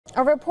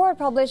A report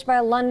published by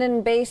a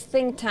London-based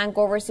think tank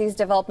Overseas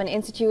Development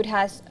Institute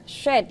has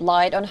shed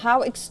light on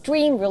how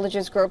extreme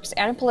religious groups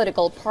and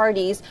political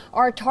parties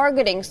are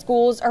targeting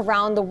schools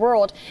around the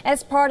world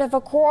as part of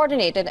a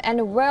coordinated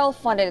and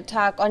well-funded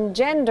attack on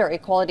gender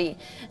equality.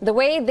 The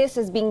way this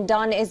is being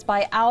done is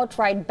by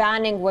outright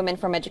banning women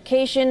from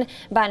education,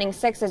 banning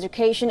sex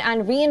education,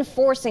 and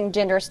reinforcing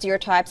gender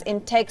stereotypes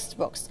in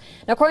textbooks.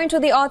 According to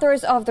the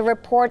authors of the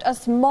report, a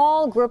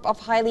small group of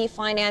highly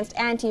financed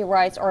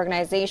anti-rights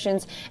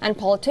organizations and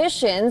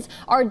politicians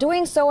are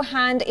doing so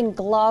hand in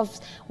glove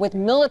with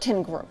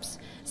militant groups.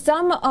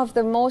 Some of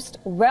the most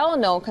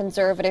well-known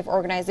conservative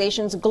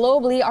organizations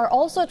globally are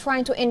also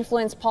trying to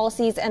influence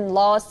policies and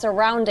laws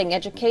surrounding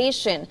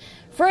education.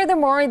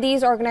 Furthermore,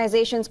 these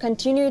organizations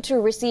continue to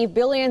receive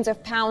billions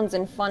of pounds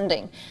in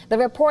funding. The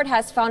report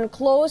has found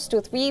close to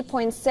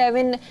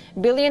 $3.7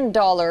 billion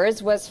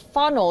was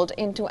funneled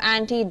into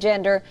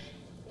anti-gender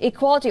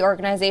equality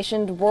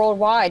organizations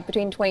worldwide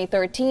between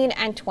 2013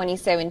 and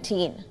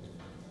 2017.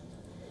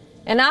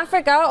 In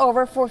Africa,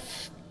 over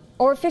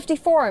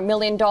 $54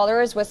 million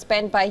was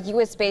spent by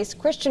U.S.-based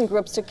Christian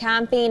groups to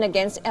campaign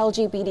against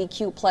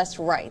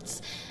LGBTQ+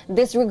 rights.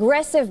 This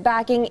regressive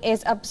backing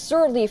is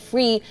absurdly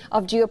free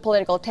of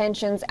geopolitical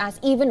tensions, as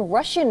even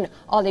Russian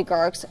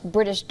oligarchs,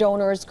 British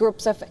donors,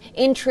 groups of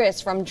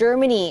interest from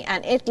Germany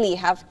and Italy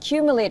have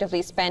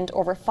cumulatively spent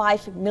over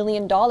 $5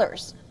 million.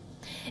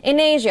 In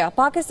Asia,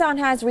 Pakistan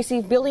has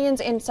received billions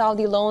in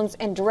Saudi loans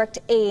and direct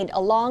aid,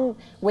 along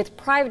with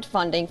private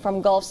funding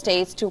from Gulf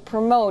states to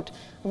promote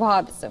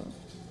Wahhabism,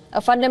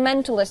 a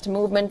fundamentalist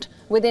movement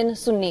within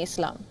Sunni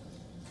Islam.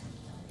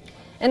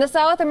 In the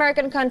South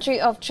American country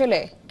of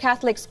Chile,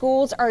 Catholic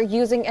schools are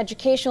using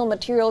educational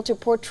material to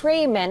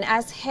portray men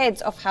as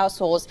heads of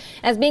households,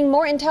 as being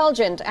more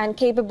intelligent and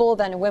capable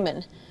than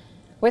women,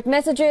 with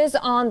messages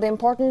on the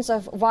importance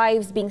of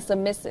wives being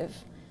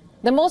submissive.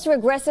 The most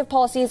regressive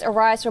policies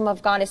arise from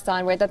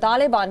Afghanistan, where the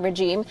Taliban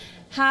regime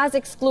has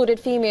excluded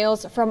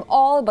females from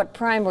all but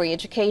primary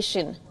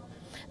education.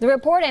 The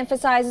report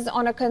emphasizes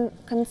on a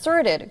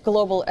concerted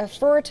global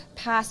effort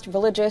past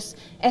religious,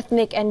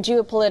 ethnic, and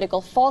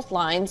geopolitical fault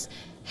lines,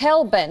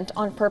 hell-bent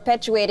on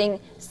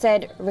perpetuating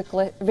said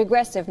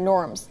regressive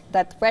norms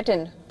that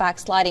threaten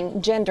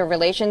backsliding gender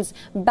relations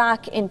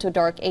back into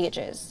dark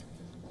ages.